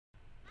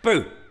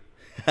Boo!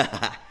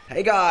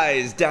 Hey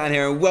guys, Dan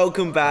here and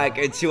welcome back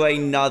to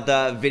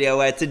another video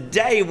where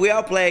today we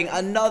are playing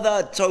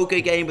another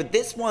TOCA game, but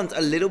this one's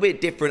a little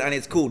bit different and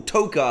it's called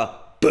TOCA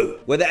Boo,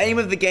 where the aim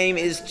of the game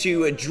is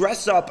to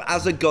dress up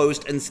as a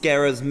ghost and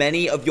scare as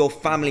many of your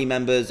family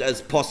members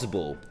as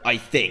possible, I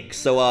think.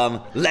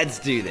 So, let's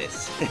do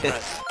this.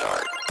 Press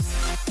start.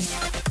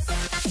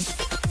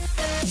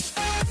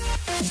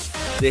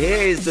 So here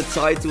is the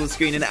title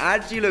screen, and it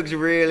actually looks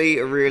really,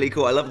 really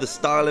cool. I love the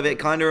style of it.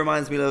 Kind of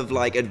reminds me of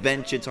like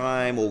Adventure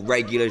Time or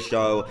Regular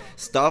Show,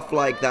 stuff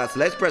like that. So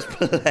let's press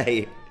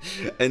play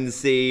and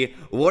see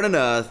what on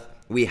earth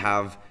we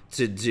have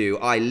to do.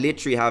 I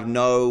literally have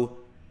no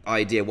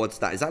idea. What's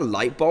that? Is that a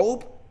light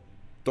bulb?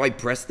 Do I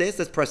press this?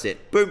 Let's press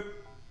it. Boom.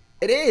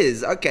 It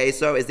is. Okay,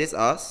 so is this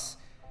us?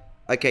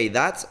 Okay,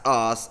 that's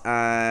us.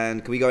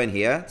 And can we go in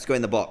here? Let's go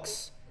in the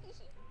box.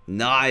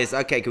 Nice.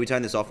 Okay, can we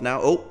turn this off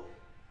now? Oh.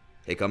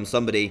 Here comes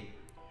somebody.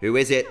 Who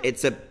is it?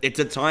 It's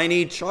a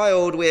tiny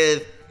child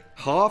with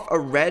half a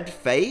red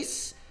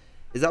face.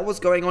 Is that what's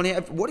going on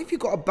here? What have you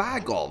got a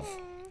bag of?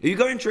 Are you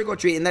going trick or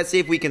treating? Let's see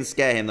if we can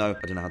scare him though.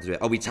 I don't know how to do it.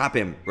 Oh, we tap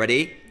him.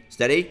 Ready?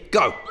 Steady?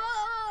 Go!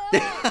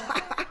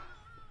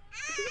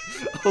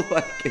 Oh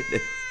my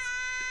goodness.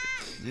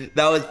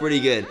 That was pretty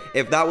good.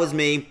 If that was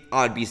me,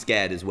 I'd be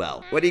scared as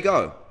well. Where'd he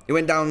go? He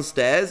went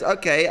downstairs.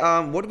 Okay,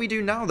 what do we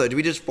do now though? Do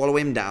we just follow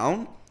him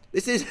down?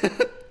 This is...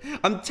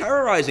 I'm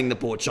terrorizing the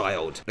poor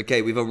child.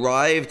 Okay, we've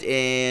arrived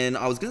in,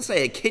 I was going to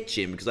say a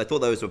kitchen because I thought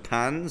those were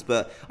pans,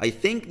 but I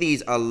think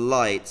these are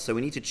lights, so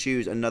we need to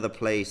choose another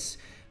place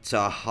to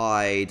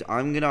hide.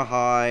 I'm going to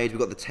hide. We've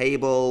got the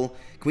table.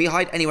 Can we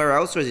hide anywhere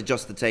else, or is it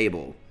just the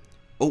table?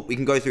 Oh, we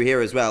can go through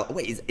here as well. Oh,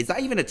 wait, is that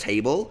even a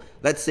table?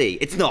 Let's see.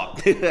 It's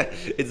not.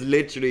 It's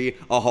literally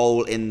a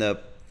hole in the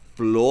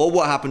floor.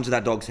 What happened to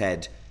that dog's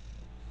head?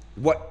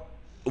 What?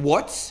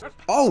 What?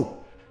 Oh!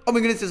 Oh my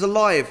goodness, it's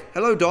alive.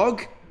 Hello,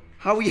 dog.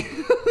 How are you?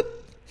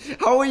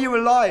 How are you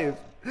alive?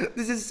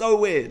 This is so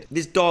weird.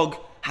 This dog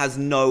has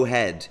no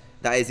head.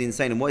 That is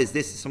insane. And what is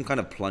this? Some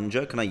kind of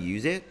plunger? Can I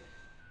use it?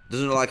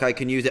 Doesn't look like I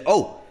can use it.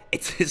 Oh,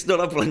 it's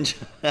not a plunger.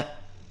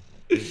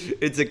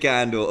 It's a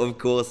candle. Of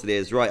course it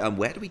is. Right,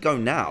 where do we go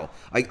now?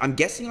 I'm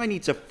guessing I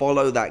need to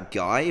follow that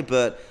guy,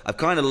 but I've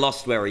kind of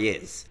lost where he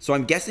is. So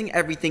I'm guessing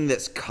everything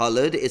that's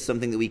colored is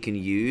something that we can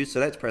use. So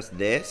let's press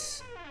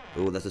this.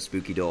 Oh, that's a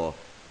spooky door.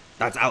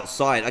 That's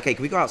outside. Okay,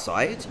 can we go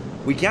outside?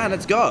 We can.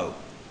 Let's go.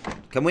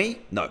 Can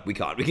we? No, we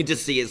can't. We can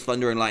just see it's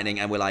thunder and lightning,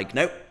 and we're like,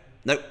 nope,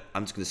 nope.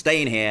 I'm just going to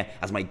stay in here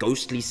as my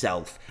ghostly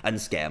self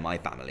and scare my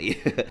family.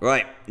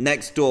 Right,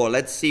 next door.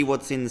 Let's see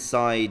what's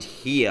inside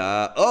here.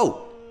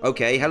 Oh,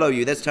 okay. Hello,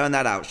 you. Let's turn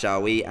that out,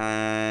 shall we?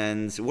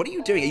 And what are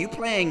you doing? Are you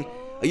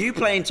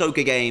playing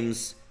TOCA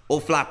games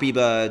or Flappy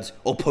Bird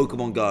or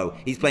Pokemon Go?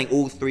 He's playing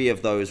all three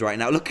of those right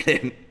now. Look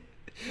at him.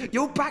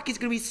 Your back is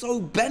going to be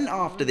so bent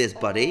after this,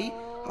 buddy.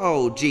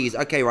 Oh, geez.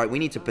 Okay, right. We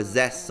need to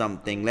possess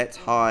something. Let's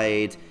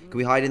hide. Can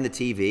we hide in the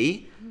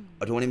TV?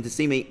 I don't want him to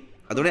see me.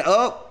 I don't want it.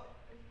 Oh!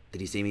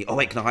 Did he see me? Oh,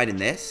 wait. Can I hide in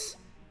this?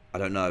 I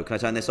don't know. Can I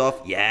turn this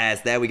off?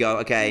 Yes. There we go.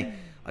 Okay.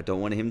 I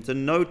don't want him to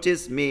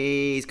notice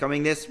me. He's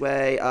coming this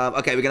way.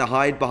 Okay, we're going to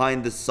hide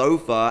behind the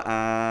sofa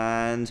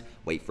and...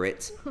 Wait for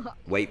it.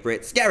 Wait for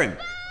it. Scare him!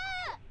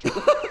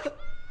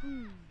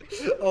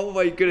 Oh,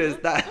 my goodness.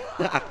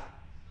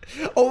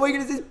 Oh, my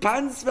goodness. His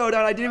pants fell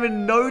down. I didn't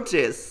even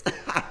notice.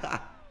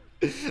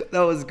 That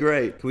was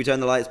great. Can we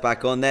turn the lights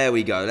back on? There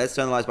we go. Let's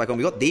turn the lights back on.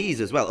 We got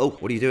these as well. Oh,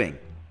 what are you doing?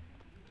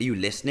 Are you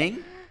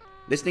listening?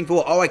 Listening for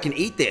what? Oh, I can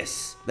eat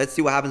this. Let's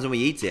see what happens when we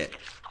eat it.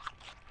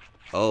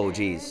 Oh,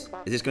 geez.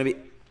 Is this going to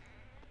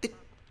be...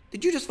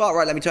 Did you just fart?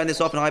 Right, let me turn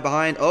this off and hide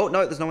behind. Oh,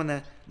 no, there's no one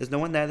there. There's no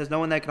one there. There's no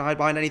one there. Can I hide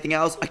behind anything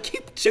else? I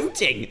keep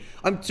tooting.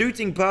 I'm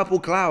tooting purple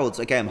clouds.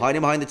 Okay, I'm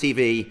hiding behind the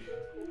TV.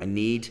 I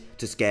need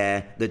to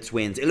scare the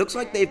twins. It looks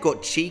like they've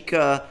got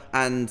Chica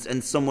and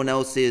someone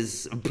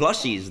else's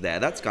plushies there.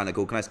 That's kind of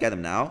cool. Can I scare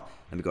them now?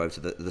 Let me go over to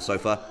the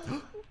sofa.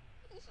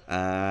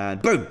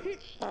 And boom.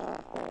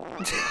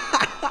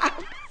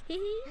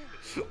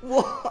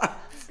 What?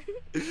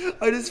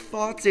 I just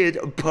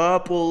farted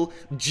purple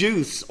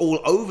juice all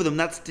over them.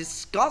 That's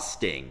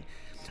disgusting.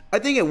 I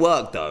think it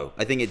worked, though.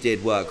 I think it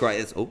did work.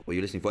 Right, oh, what are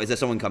you listening for? Is there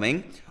someone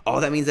coming? Oh,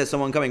 that means there's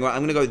someone coming. Right,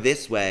 I'm going to go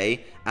this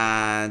way,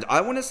 and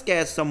I want to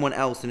scare someone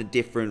else in a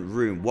different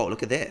room. Whoa,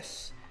 look at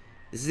this.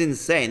 This is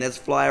insane. Let's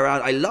fly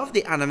around. I love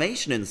the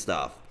animation and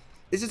stuff.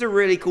 This is a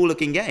really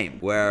cool-looking game.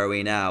 Where are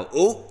we now?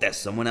 Oh, there's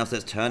someone else.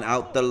 Let's turn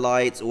out the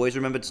lights. Always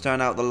remember to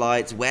turn out the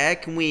lights. Where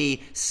can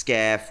we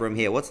scare from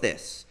here? What's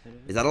this?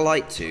 Is that a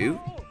light, too?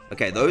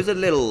 Okay, those are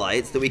little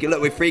lights that we can...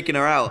 Look, we're freaking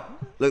her out.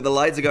 Look, the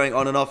lights are going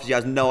on and off. She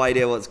has no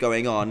idea what's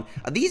going on.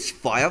 Are these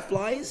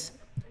fireflies?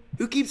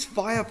 Who keeps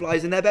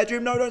fireflies in their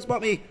bedroom? No, don't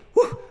spot me.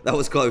 Whew, that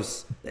was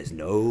close. There's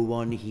no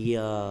one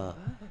here.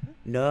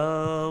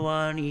 No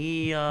one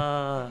here.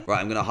 Right,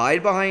 I'm going to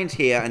hide behind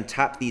here and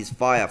tap these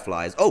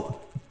fireflies.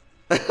 Oh!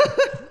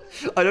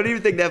 I don't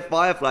even think they're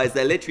fireflies.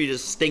 They're literally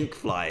just stink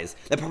flies.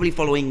 They're probably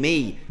following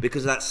me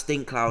because of that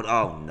stink cloud.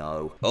 Oh,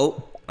 no.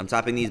 Oh, I'm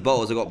tapping these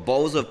bowls. I've got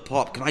bowls of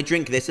pop. Can I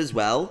drink this as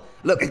well?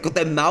 Look, it's got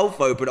their mouth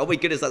open. Oh my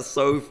goodness, that's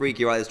so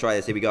freaky. Right, let's try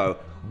this. Here we go.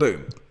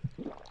 Boom.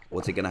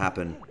 What's it gonna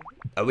happen?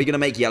 Are we gonna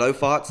make yellow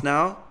farts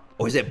now?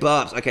 Or is it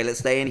burps? Okay, let's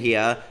stay in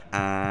here.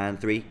 And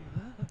 3,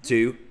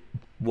 2,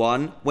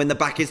 1. When the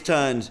back is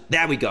turned.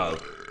 There we go.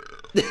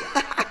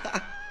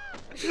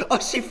 Oh,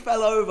 she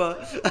fell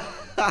over.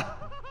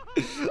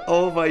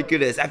 Oh my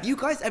goodness. Have you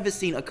guys ever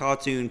seen a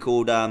cartoon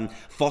called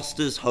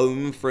Foster's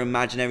Home for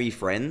Imaginary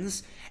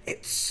Friends?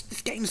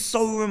 This game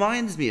so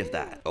reminds me of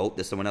that. Oh,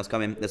 there's someone else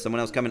coming. There's someone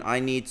else coming. I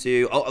need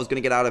to... Oh, I was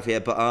going to get out of here,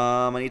 but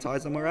I need to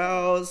hide somewhere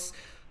else.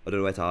 I don't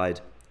know where to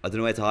hide. I don't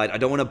know where to hide. I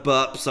don't want to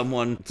burp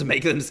someone to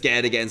make them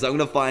scared again, so I'm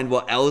going to find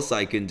what else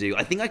I can do.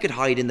 I think I could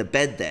hide in the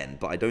bed then,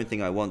 but I don't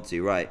think I want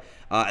to. Right.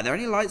 Are there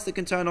any lights that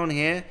can turn on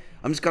here?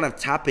 I'm just kind of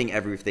tapping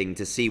everything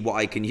to see what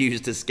I can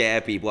use to scare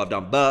people. I've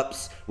done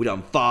burps. We've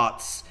done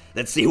farts.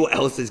 Let's see what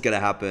else is going to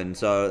happen.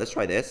 So let's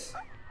try this.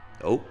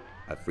 Oh,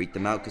 I freaked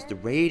them out because the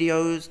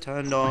radio's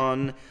turned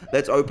on.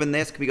 Let's open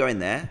this. Can we go in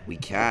there? We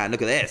can.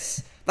 Look at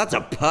this. That's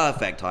a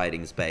perfect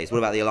hiding space. What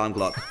about the alarm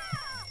clock?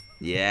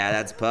 Yeah,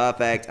 that's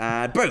perfect.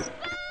 And boom.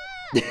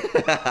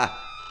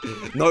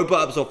 No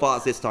burps or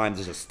farts this time.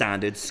 Just a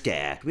standard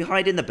scare. Can we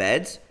hide in the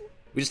bed?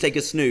 We just take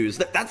a snooze.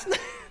 That's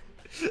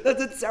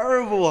a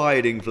terrible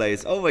hiding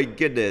place. Oh my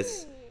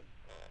goodness.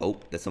 Oh,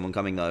 there's someone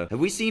coming though. Have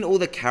we seen all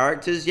the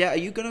characters yet? Are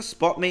you gonna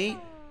spot me?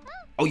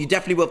 Oh, you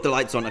definitely will have the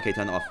lights on. Okay,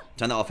 turn that off.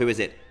 Turn that off. Who is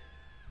it?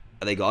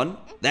 Are they gone?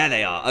 There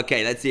they are.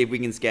 Okay, let's see if we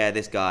can scare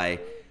this guy.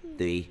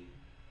 3,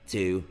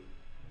 2,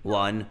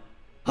 1.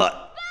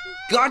 Hut.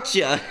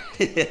 Gotcha.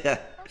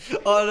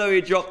 Oh no,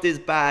 he dropped his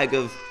bag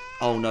of...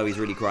 Oh no, he's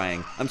really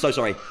crying. I'm so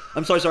sorry.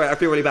 I'm so sorry. I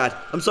feel really bad.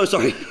 I'm so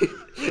sorry.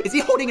 Is he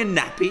holding a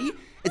nappy?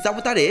 Is that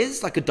what that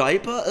is? Like a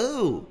diaper?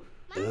 Oh.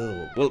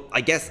 Oh. Well, I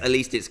guess at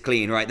least it's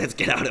clean. Right, let's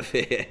get out of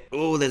here.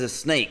 Oh, there's a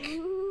snake.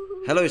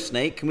 Hello,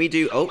 snake. Can we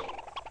do... Oh.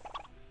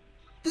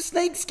 The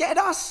snake scared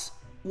us.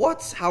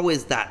 What? How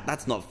is that?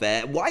 That's not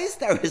fair. Why is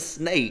there a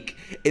snake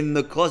in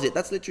the closet?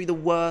 That's literally the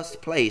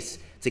worst place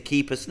to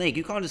keep a snake.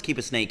 You can't just keep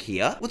a snake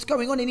here. What's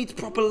going on? It needs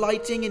proper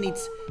lighting. It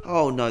needs...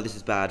 Oh, no, this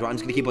is bad. Right, I'm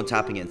just going to keep on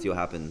tapping it and see what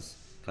happens.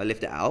 Can I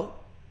lift it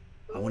out?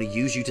 I want to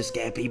use you to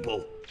scare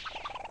people.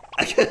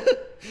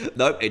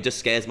 Nope, it just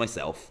scares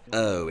myself.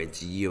 Oh,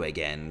 it's you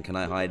again. Can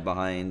I hide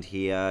behind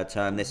here?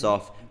 Turn this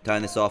off.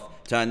 Turn this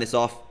off. Turn this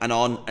off. And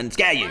on. And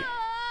scare you.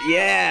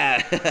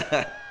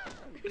 Yeah.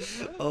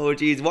 Oh,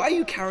 geez. Why are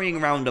you carrying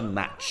around a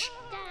match?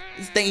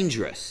 It's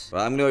dangerous.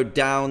 Well, I'm going to go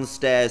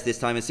downstairs this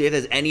time and see if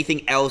there's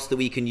anything else that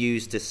we can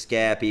use to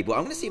scare people. I'm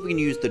going to see if we can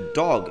use the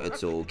dog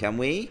at all. Can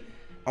we?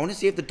 I want to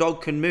see if the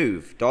dog can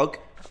move. Dog?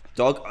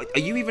 Dog? Are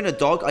you even a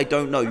dog? I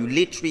don't know. You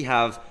literally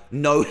have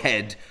no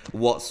head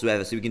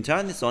whatsoever. So we can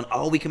turn this on.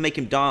 Oh, we can make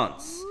him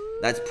dance.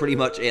 That's pretty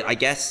much it. I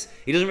guess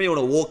he doesn't really want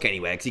to walk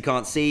anywhere because he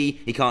can't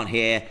see, he can't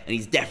hear, and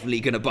he's definitely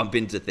going to bump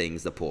into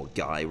things, the poor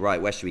guy. Right,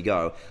 where should we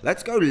go?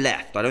 Let's go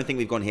left. I don't think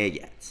we've gone here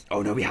yet.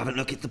 Oh, no, we haven't.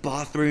 Look, it's the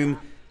bathroom.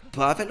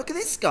 Perfect. Look at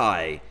this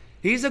guy.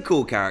 He's a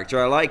cool character.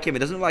 I like him. It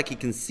doesn't look like he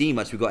can see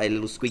much. We've got a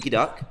little squeaky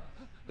duck.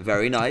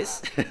 Very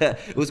nice.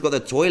 We've also got the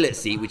toilet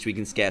seat, which we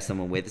can scare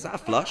someone with. Is that a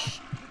flush?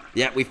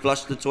 Yeah, we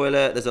flushed the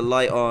toilet. There's a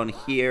light on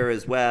here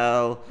as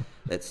well.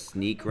 Let's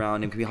sneak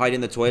around him. Can we hide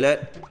in the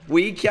toilet?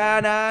 We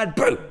can, and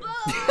boom!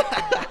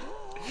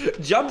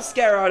 Jump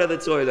scare out of the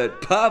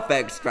toilet.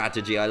 Perfect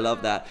strategy. I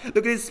love that. Look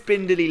at his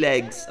spindly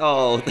legs.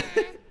 Oh,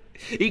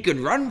 he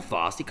can run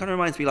fast. He kind of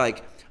reminds me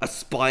like a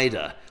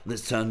spider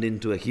that's turned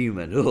into a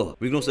human. Ugh.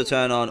 We can also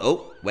turn on...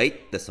 Oh,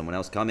 wait. There's someone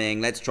else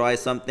coming. Let's try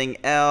something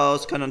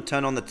else. Can I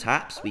turn on the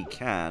taps? We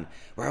can.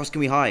 Where else can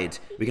we hide?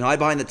 We can hide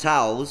behind the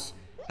towels.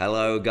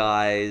 Hello,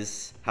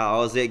 guys.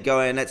 How's it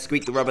going? Let's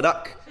squeak the rubber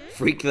duck.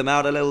 Freak them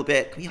out a little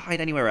bit. Can we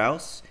hide anywhere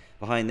else?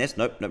 Behind this?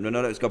 Nope, nope, no,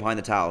 no, no. Let's go behind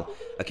the towel.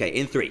 Okay,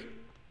 in 3.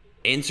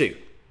 In 2.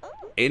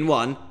 In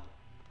 1.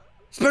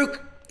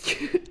 Spook!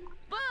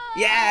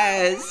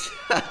 Yes!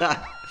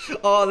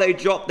 Oh, they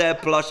dropped their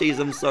plushies.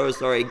 I'm so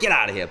sorry. Get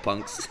out of here,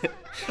 punks.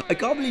 I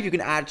can't believe you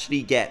can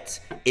actually get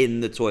in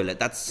the toilet.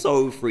 That's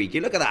so freaky.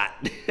 Look at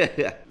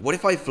that. What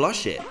if I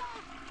flush it?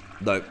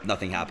 Nope,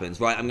 nothing happens.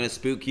 Right, I'm going to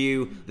spook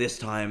you. This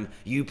time,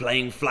 you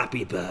playing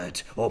Flappy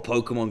Bird or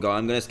Pokemon Go.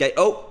 I'm going to escape.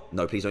 Oh,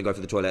 no, please don't go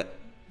for the toilet.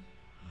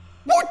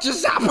 What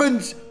just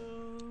happened?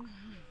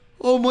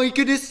 Oh, my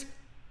goodness.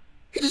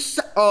 He just...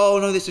 Oh,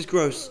 no, this is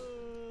gross.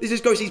 This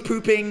is gross. He's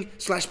pooping /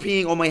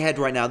 peeing on my head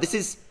right now. This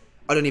is...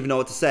 I don't even know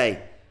what to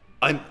say.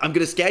 I'm going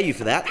to scare you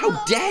for that.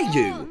 How dare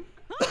you?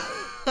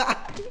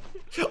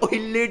 Oh, he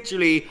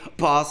literally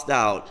passed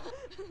out.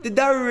 Did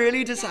that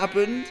really just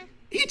happen?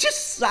 He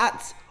just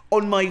sat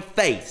on my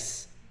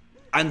face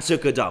and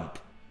took a dump.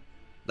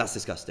 That's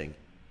disgusting.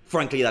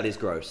 Frankly, that is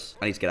gross.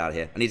 I need to get out of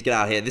here. I need to get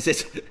out of here. This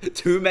is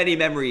too many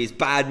memories.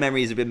 Bad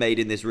memories have been made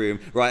in this room.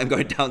 Right, I'm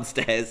going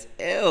downstairs.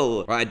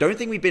 Ew. Right, I don't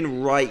think we've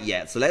been right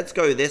yet. So let's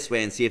go this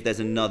way and see if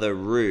there's another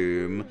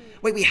room.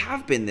 Wait, we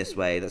have been this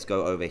way. Let's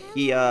go over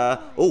here.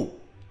 Oh.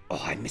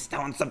 Oh, I missed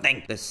out on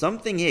something. There's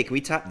something here. Can we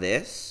tap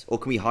this? Or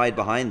can we hide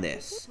behind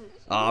this?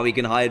 Oh, we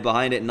can hide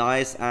behind it.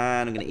 Nice.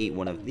 And I'm going to eat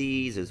one of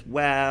these as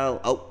well.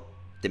 Oh,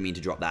 didn't mean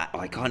to drop that. Oh,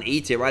 I can't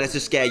eat it. Right, let's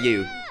just scare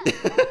you.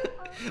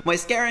 My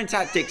scaring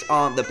tactics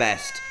aren't the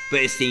best,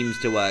 but it seems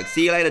to work.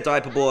 See you later,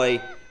 diaper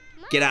boy.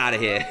 Get out of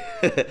here.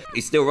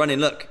 He's still running.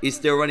 Look, he's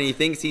still running. He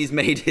thinks he's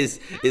made his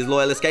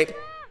loyal escape.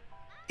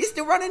 He's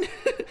still running.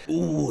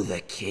 Ooh,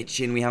 the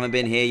kitchen. We haven't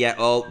been here yet.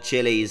 Oh,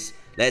 chilies.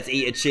 Let's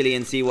eat a chili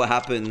and see what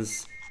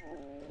happens.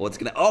 What's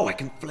gonna... Oh, I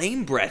can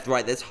flame breath.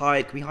 Right, let's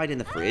hide. Can we hide in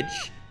the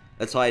fridge?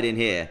 Let's hide in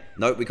here.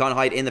 Nope, we can't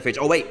hide in the fridge.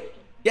 Oh, wait.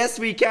 Yes,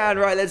 we can.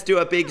 Right, let's do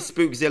a big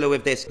spookzilla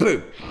with this.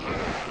 Boom.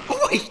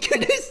 Oh, my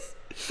goodness.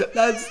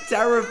 That's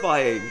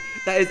terrifying.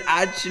 That is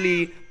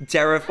actually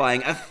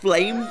terrifying. A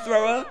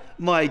flamethrower?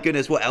 My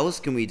goodness, what else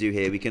can we do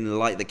here? We can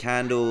light the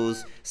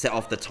candles, set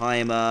off the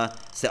timer,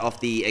 set off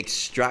the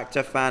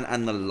extractor fan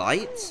and the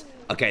light.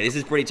 Okay, this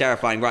is pretty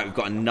terrifying. Right, we've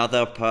got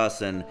another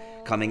person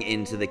coming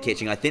into the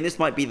kitchen. I think this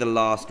might be the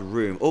last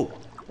room. Oh,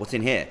 what's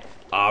in here?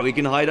 Ah, we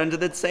can hide under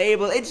the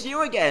table. It's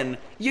you again.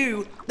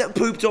 You that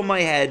pooped on my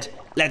head.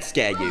 Let's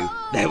scare you.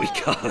 There we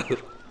go.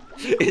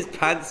 His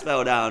pants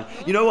fell down.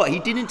 You know what? He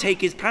didn't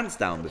take his pants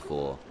down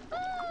before.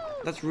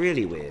 That's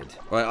really weird.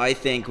 Right, I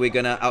think we're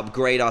going to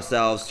upgrade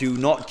ourselves to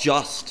not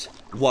just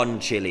one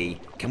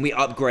chili. Can we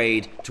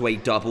upgrade to a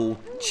double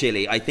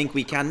chili? I think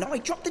we can. No, I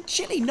dropped the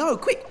chili. No,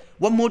 quick.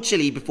 One more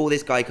chili before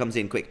this guy comes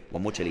in. Quick.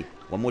 One more chili.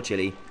 One more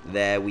chili.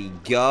 There we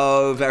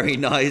go. Very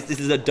nice. This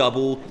is a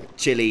double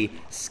chili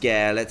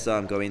scare. Let's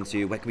go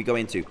into... Where can we go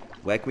into?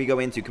 Where can we go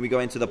into? Can we go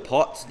into the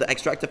pot? The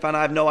extractor fan?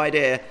 I have no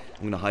idea.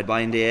 I'm going to hide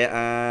behind here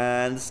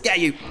and scare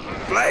you.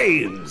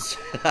 Flames!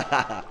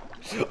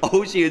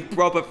 Oh, she is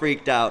proper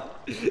freaked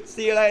out.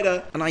 See you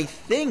later. And I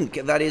think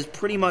that is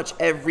pretty much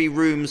every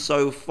room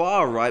so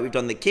far, right? We've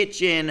done the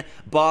kitchen,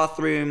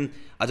 bathroom.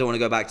 I don't want to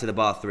go back to the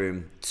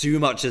bathroom. Too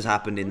much has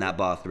happened in that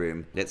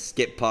bathroom. Let's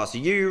skip past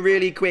you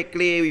really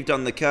quickly. We've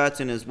done the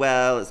curtain as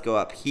well. Let's go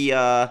up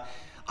here.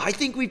 I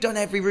think we've done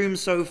every room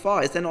so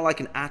far. Is there not like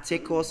an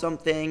attic or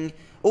something?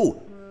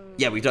 Oh,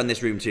 yeah, we've done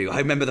this room too. I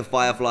remember the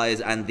fireflies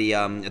and the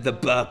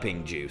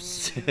burping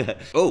juice.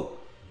 Oh,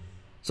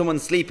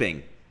 someone's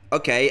sleeping.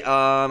 Okay,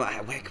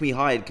 where can we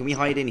hide? Can we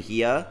hide in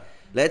here?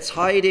 Let's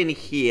hide in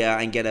here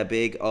and get a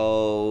big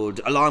old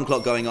alarm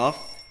clock going off.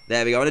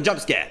 There we go, and a jump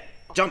scare.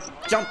 Jump,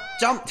 jump,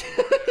 jump.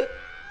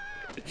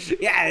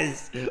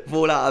 Yes!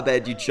 Fall out of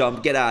bed, you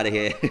chump. Get out of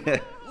here.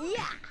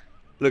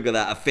 Look at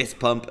that, a fist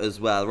pump as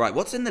well. Right,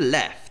 what's in the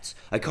left?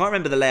 I can't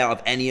remember the layout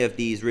of any of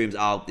these rooms.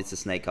 Oh, it's a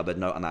snake cupboard.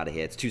 No, I'm out of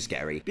here. It's too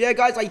scary. But yeah,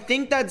 guys, I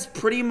think that's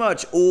pretty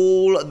much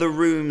all the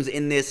rooms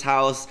in this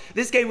house.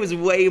 This game was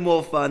way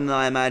more fun than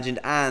I imagined,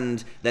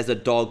 and there's a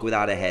dog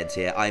without a head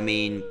here. I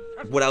mean...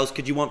 what else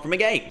could you want from a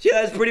game? So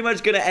yeah, that's pretty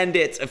much going to end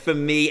it for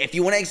me. If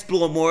you want to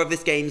explore more of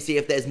this game, see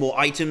if there's more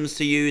items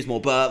to use,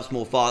 more burps,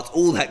 more farts,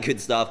 all that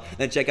good stuff,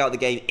 then check out the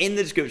game in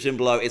the description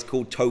below. It's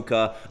called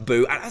TOCA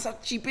Boo, and it's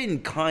actually been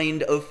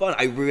kind of fun.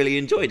 I really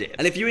enjoyed it.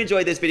 And if you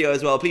enjoyed this video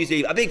as well, please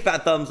leave a big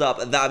fat thumbs up.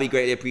 That'd be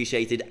greatly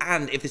appreciated.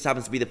 And if this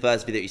happens to be the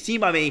first video you've seen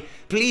by me,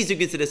 please do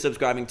consider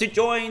subscribing to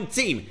join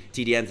Team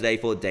TDM today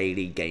for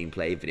daily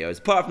gameplay videos.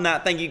 Apart from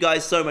that, thank you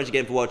guys so much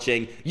again for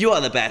watching. You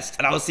are the best,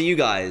 and I will see you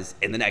guys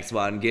in the next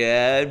one. Goodbye.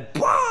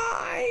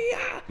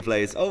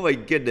 Place. Oh my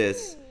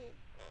goodness.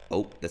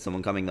 Oh, there's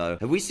someone coming though.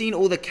 Have we seen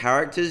all the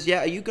characters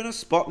yet? Are you gonna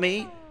spot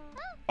me?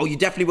 Oh, you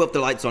definitely will have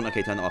the lights on.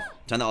 Okay, turn that off.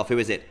 Turn that off. Who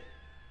is it?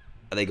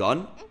 Are they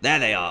gone? There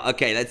they are.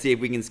 Okay, let's see if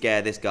we can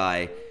scare this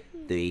guy.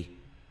 3,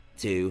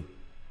 2,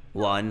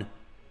 1.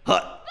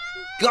 Hut.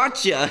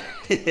 Gotcha.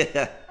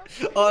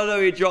 Oh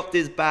no, he dropped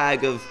his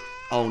bag of...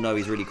 oh no,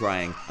 he's really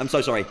crying. I'm so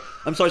sorry.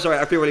 I'm so sorry.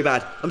 I feel really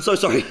bad. I'm so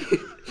sorry.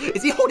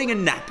 Is he holding a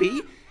nappy?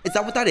 Is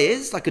that what that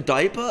is? Like a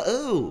diaper?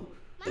 Oh.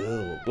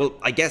 Oh. Well,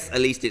 I guess at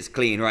least it's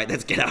clean. Right,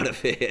 let's get out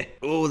of here.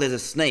 Oh, there's a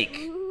snake.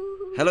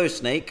 Hello,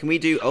 snake. Can we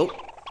do... oh.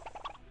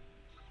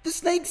 The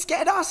snake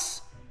scared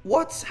us.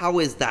 What? How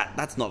is that?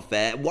 That's not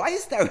fair. Why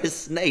is there a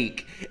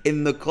snake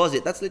in the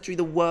closet? That's literally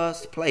the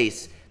worst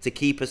place to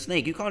keep a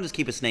snake. You can't just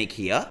keep a snake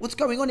here. What's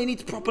going on? It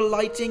needs proper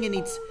lighting. It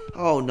needs...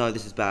 oh, no,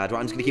 this is bad. Right,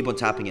 I'm just going to keep on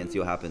tapping it and see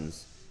what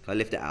happens. Can I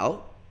lift it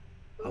out?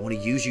 I want to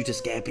use you to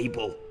scare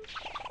people.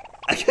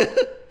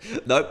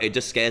 Nope, it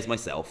just scares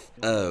myself.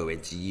 Oh,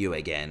 it's you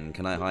again.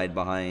 Can I hide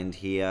behind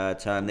here?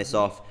 Turn this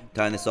off.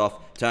 Turn this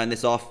off. Turn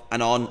this off.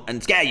 And on.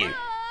 And scare you.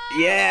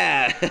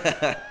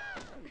 Yeah.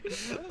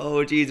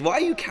 Oh, jeez. Why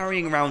are you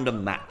carrying around a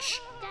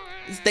match?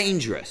 It's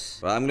dangerous.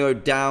 Well, I'm going to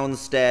go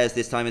downstairs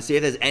this time and see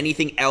if there's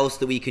anything else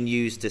that we can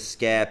use to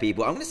scare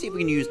people. I'm going to see if we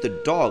can use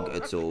the dog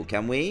at all.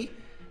 Can we?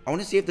 I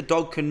want to see if the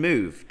dog can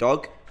move.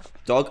 Dog?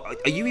 Dog?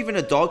 Are you even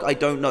a dog? I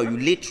don't know. You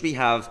literally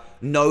have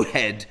no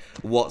head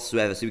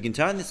whatsoever. So we can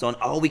turn this on.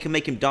 Oh, we can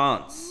make him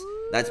dance.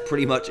 That's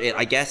pretty much it.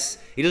 I guess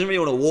he doesn't really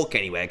want to walk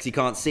anywhere because he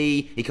can't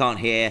see, he can't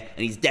hear,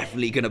 and he's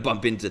definitely going to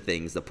bump into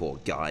things, the poor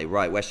guy.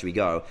 Right, where should we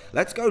go?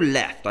 Let's go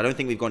left. I don't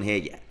think we've gone here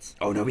yet.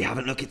 Oh, no, we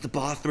haven't. Look, it's the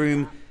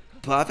bathroom.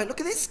 Perfect.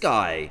 Look at this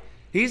guy.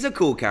 He's a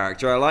cool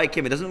character. I like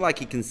him. It doesn't look like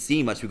he can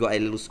see much. We've got a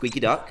little squeaky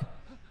duck.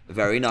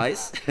 Very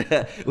nice.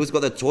 We've also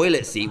got the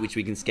toilet seat, which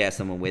we can scare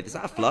someone with. Is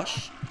that a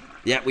flush?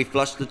 Yeah, we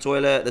flushed the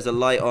toilet. There's a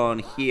light on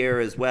here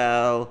as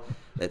well.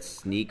 Let's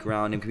sneak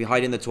around him. Can we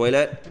hide in the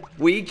toilet?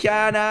 We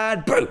can,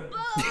 and boom!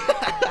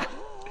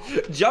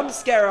 Jump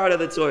scare out of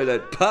the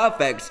toilet.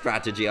 Perfect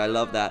strategy. I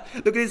love that.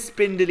 Look at his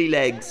spindly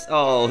legs.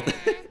 Oh,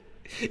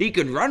 he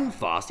can run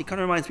fast. He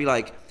kind of reminds me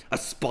like a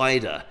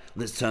spider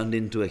that's turned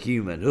into a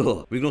human.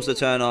 Ugh. We can also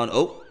turn on...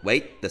 Oh,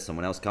 wait. There's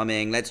someone else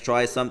coming. Let's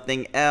try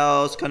something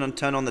else. Can I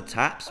turn on the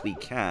taps? We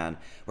can.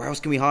 Where else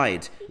can we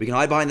hide? We can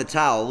hide behind the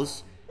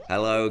towels.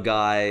 Hello,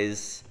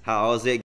 guys. How's it